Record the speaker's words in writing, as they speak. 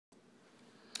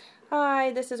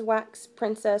Hi, this is Wax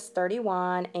Princess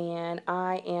 31 and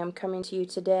I am coming to you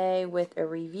today with a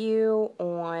review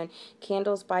on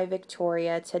Candles by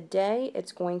Victoria. Today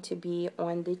it's going to be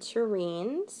on the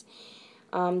tureens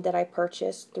that I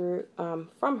purchased through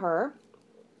from her.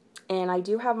 And I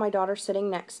do have my daughter sitting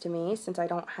next to me since I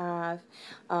don't have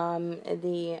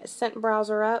the scent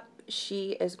browser up.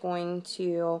 She is going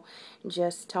to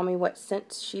just tell me what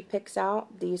scents she picks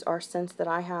out. These are scents that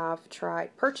I have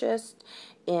purchased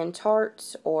in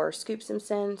Tarts or Scoop Some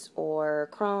Scents or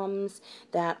Crumbs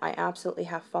that I absolutely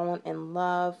have fallen in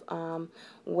love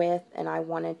with, and I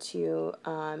wanted to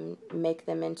make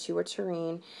them into a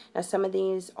tureen. Now some of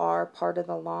these are part of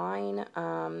the line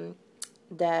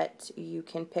that you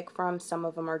can pick from. Some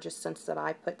of them are just scents that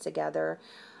I put together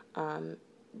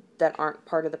that aren't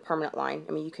part of the permanent line.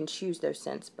 I mean, you can choose those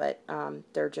scents, but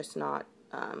they're just not,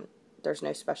 there's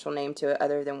no special name to it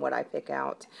other than what I pick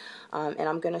out. And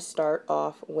I'm going to start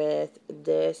off with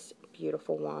this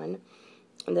beautiful one.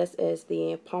 And this is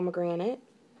the pomegranate.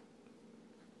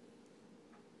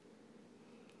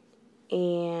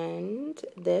 And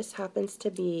this happens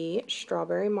to be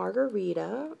strawberry margarita.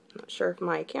 I'm not sure if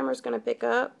my camera's going to pick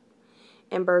up.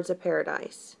 And birds of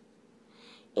paradise.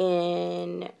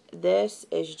 And this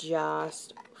is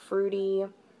just fruity.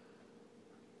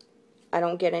 I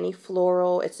don't get any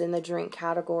floral. It's in the drink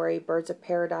category. Birds of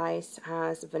Paradise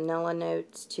has vanilla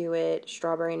notes to it,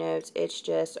 strawberry notes. It's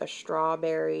just a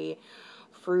strawberry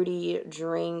fruity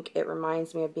drink. It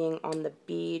reminds me of being on the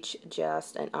beach,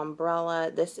 just an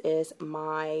umbrella. This is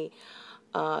my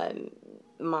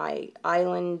my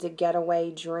island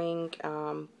getaway drink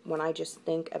when I just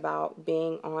think about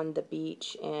being on the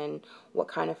beach and what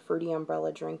kind of fruity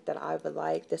umbrella drink that I would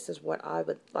like. This is what I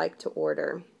would like to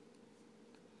order,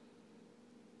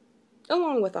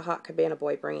 along with a hot cabana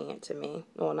boy bringing it to me.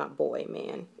 Well, not boy,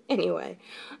 man. Anyway,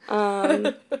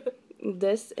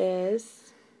 this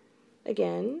is,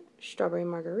 again, strawberry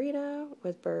margarita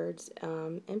with birds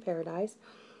in paradise.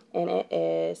 And it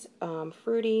is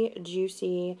fruity,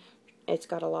 juicy. It's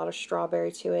got a lot of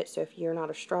strawberry to it, so if you're not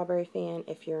a strawberry fan,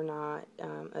 if you're not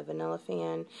a vanilla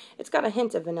fan, it's got a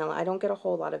hint of vanilla. I don't get a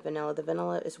whole lot of vanilla. The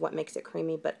vanilla is what makes it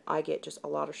creamy, but I get just a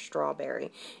lot of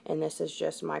strawberry, and this is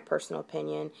just my personal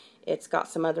opinion. It's got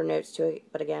some other notes to it,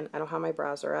 but again, I don't have my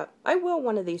browser up. I will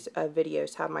one of these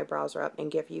videos have my browser up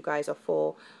and give you guys a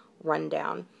full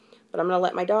rundown, but I'm going to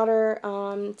let my daughter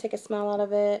take a smell out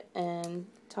of it and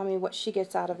tell me what she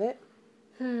gets out of it.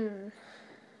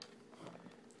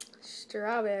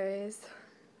 Strawberries.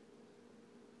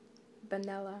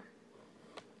 Vanilla.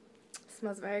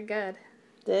 Smells very good.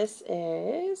 This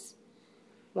is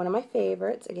one of my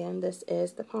favorites. Again, this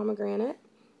is the pomegranate,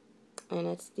 and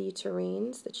it's the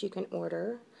tureens that you can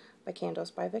order by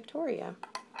Candles by Victoria.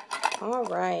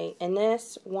 Alright, and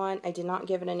this one, I did not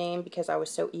give it a name because I was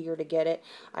so eager to get it.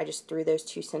 I just threw those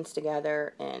two scents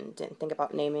together and didn't think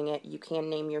about naming it. You can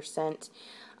name your scent,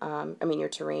 your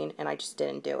tureen, and I just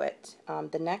didn't do it.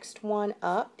 The next one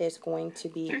up is going to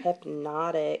be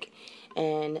Hypnotic,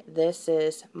 and this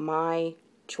is my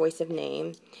choice of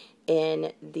name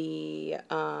in the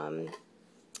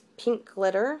pink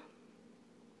glitter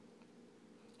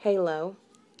halo.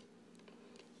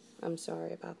 I'm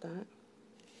sorry about that.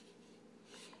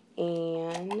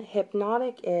 And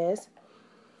Hypnotic is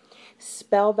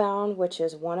Spellbound, which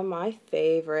is one of my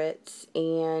favorites,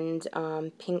 and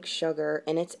Pink Sugar,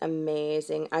 and it's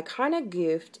amazing. I kind of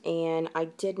goofed, and I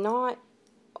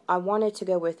wanted to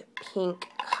go with Pink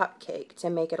Cupcake to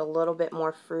make it a little bit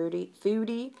more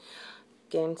foodie.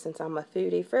 Again, since I'm a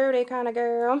fruity kind of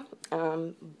girl,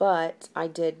 but I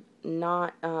did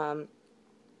not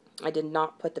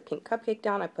put the pink cupcake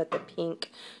down. I put the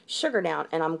pink sugar down,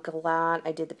 and I'm glad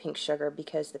I did the pink sugar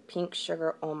because the pink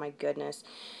sugar, oh my goodness,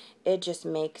 it just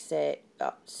makes it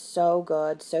so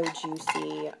good, so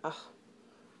juicy.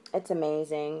 It's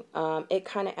amazing. It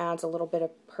kind of adds a little bit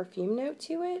of perfume note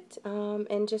to it,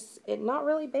 and just not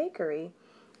really bakery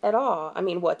at all. I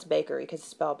mean, what's bakery because it's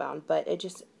Spellbound, but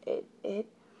it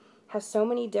has so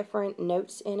many different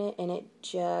notes in it, and it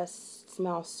just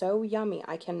smells so yummy.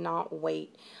 I cannot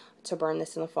wait to burn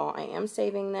this in the fall. I am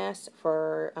saving this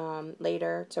for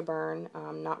later to burn,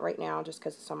 not right now just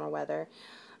because of summer weather,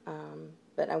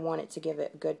 but I want it to give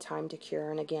it a good time to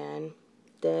cure. And again,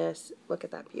 this, look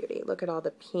at that beauty. Look at all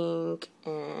the pink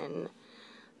and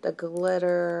the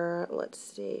glitter. Let's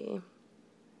see.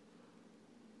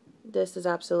 This is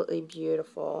absolutely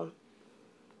beautiful.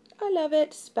 I love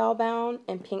it. Spellbound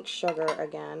and Pink Sugar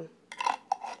again.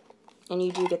 And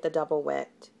you do get the double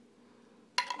wick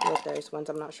with those ones.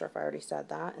 I'm not sure if I already said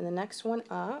that. And the next one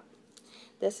up,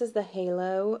 this is the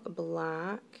Halo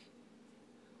Black.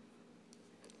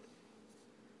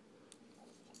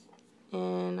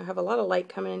 I have a lot of light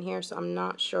coming in here, so I'm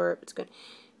not sure if it's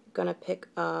gonna pick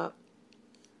up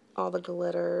all the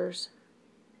glitters.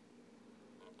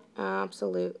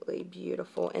 Absolutely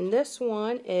beautiful. And this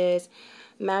one is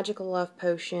Magical Love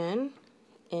Potion,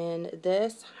 and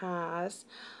this has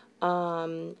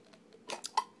Love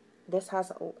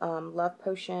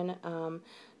Potion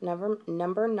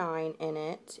number 9 in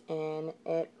it, and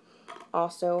it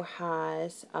also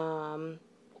has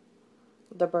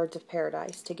the Birds of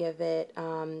Paradise to give it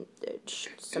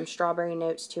some strawberry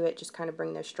notes to it, just kind of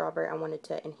bring those strawberry. I wanted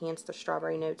to enhance the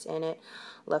strawberry notes in it.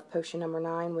 Love Potion number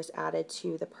 9 was added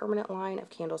to the permanent line of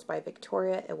Candles by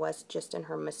Victoria. It was just in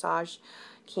her massage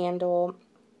candle.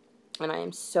 And I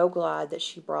am so glad that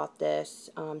she brought this,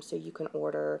 so you can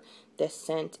order this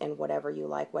scent in whatever you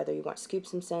like, whether you want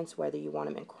scoops and scents, whether you want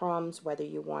them in crumbs, whether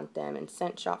you want them in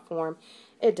scent shop form.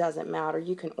 It doesn't matter.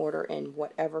 You can order in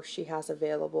whatever she has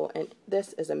available, and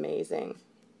this is amazing.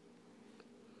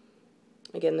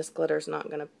 Again, this glitter is not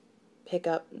going to pick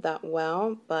up that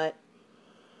well, but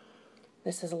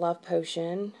this is a Love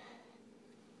Potion.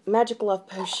 Magic Love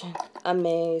Potion.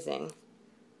 Amazing.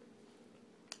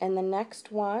 And the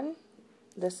next one,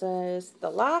 this is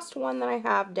the last one that I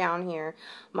have down here.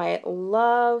 My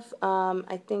love,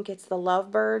 I think it's the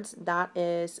Lovebirds. That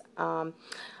is,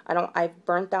 I've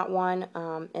burnt that one,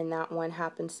 and that one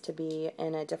happens to be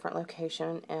in a different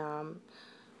location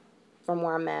from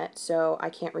where I'm at, so I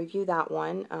can't review that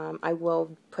one. I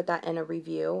will put that in a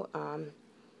review.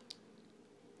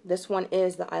 This one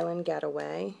is the Island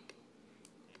Getaway,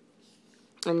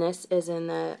 and this is in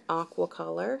the aqua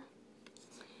color.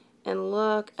 And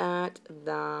look at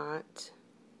that.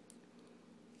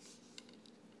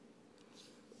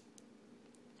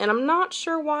 And I'm not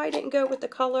sure why I didn't go with the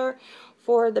color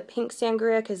for the pink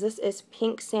sangria, because this is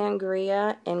pink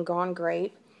sangria and Gone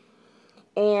Grape.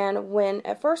 And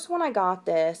at first when I got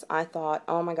this, I thought,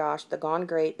 oh my gosh, the Gone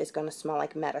Grape is going to smell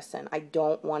like medicine. I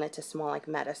don't want it to smell like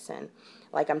medicine,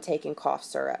 like I'm taking cough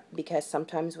syrup, because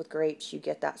sometimes with grapes you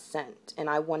get that scent. And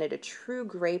I wanted a true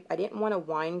grape. I didn't want a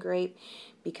wine grape,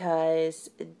 because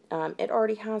it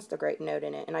already has the grape note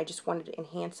in it, and I just wanted to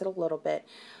enhance it a little bit.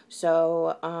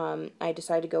 So I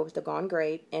decided to go with the Gone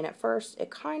Grape, and at first it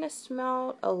kind of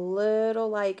smelled a little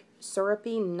like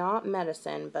syrupy, not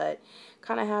medicine, but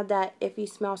kind of had that iffy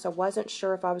smell, so I wasn't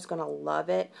sure if I was going to love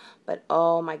it. But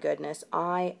oh my goodness,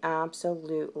 I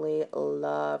absolutely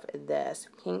love this.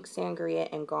 Pink Sangria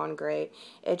and Gone Grape.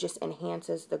 It just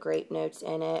enhances the grape notes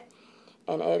in it,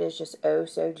 and it is just oh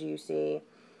so juicy.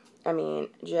 I mean,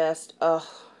 just,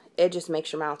 it just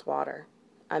makes your mouth water.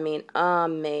 I mean,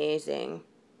 amazing.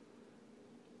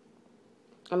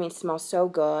 I mean, it smells so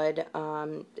good.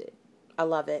 I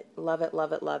love it. Love it,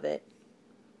 love it, love it.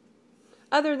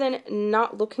 Other than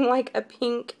not looking like a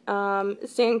pink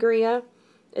sangria,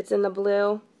 it's in the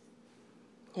blue.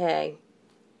 Hey,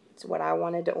 it's what I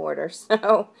wanted to order.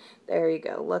 So, there you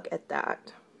go. Look at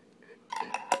that.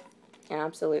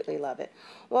 Absolutely love it.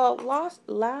 Well,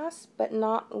 last but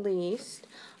not least,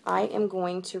 I am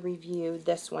going to review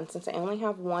this one, since I only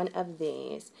have one of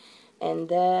these. And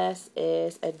this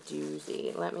is a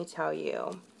doozy, let me tell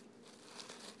you.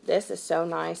 This is so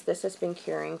nice. This has been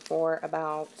curing for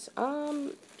about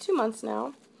 2 months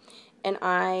now. And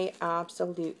I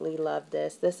absolutely love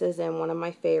this. This is in one of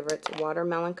my favorites,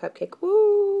 Watermelon Cupcake.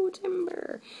 Ooh,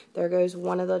 timber. There goes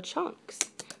one of the chunks.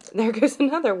 There goes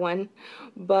another one.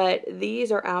 But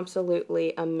these are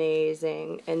absolutely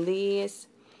amazing. And these,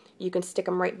 you can stick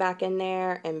them right back in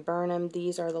there and burn them.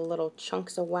 These are the little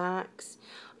chunks of wax.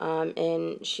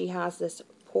 And she has this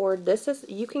poured. This is,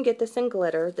 you can get this in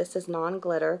glitter. This is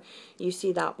non-glitter. You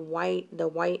see that the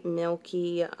white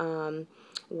milky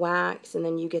wax, and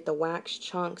then you get the wax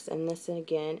chunks, and this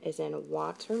again is in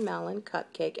Watermelon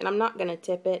Cupcake. And I'm not going to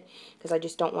tip it because I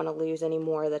just don't want to lose any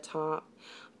more of the top.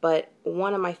 But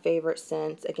one of my favorite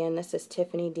scents, again, this is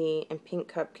Tiffany D and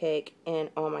Pink Cupcake, and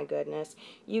oh my goodness,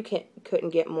 you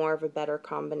couldn't get more of a better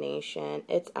combination.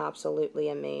 It's absolutely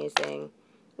amazing.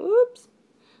 Whoops.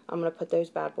 I'm going to put those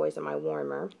bad boys in my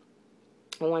warmer,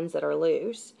 the ones that are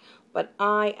loose. But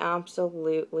I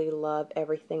absolutely love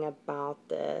everything about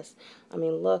this. I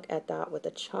mean, look at that with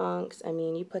the chunks. I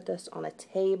mean, you put this on a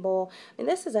table. I mean,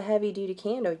 this is a heavy-duty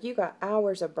candle. You got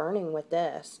hours of burning with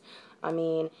this. I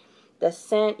mean, the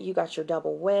scent, you got your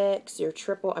double wicks, your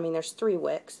triple, I mean, there's 3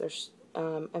 wicks. There's,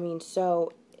 I mean,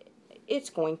 so it's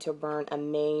going to burn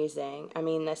amazing. I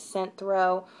mean, the scent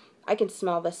throw, I can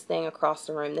smell this thing across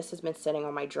the room. This has been sitting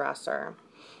on my dresser.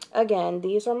 Again,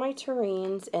 these are my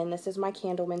terrines, and this is my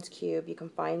Candleman's Cube. You can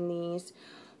find these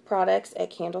products at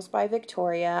Candles by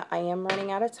Victoria. I am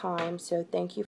running out of time, so thank you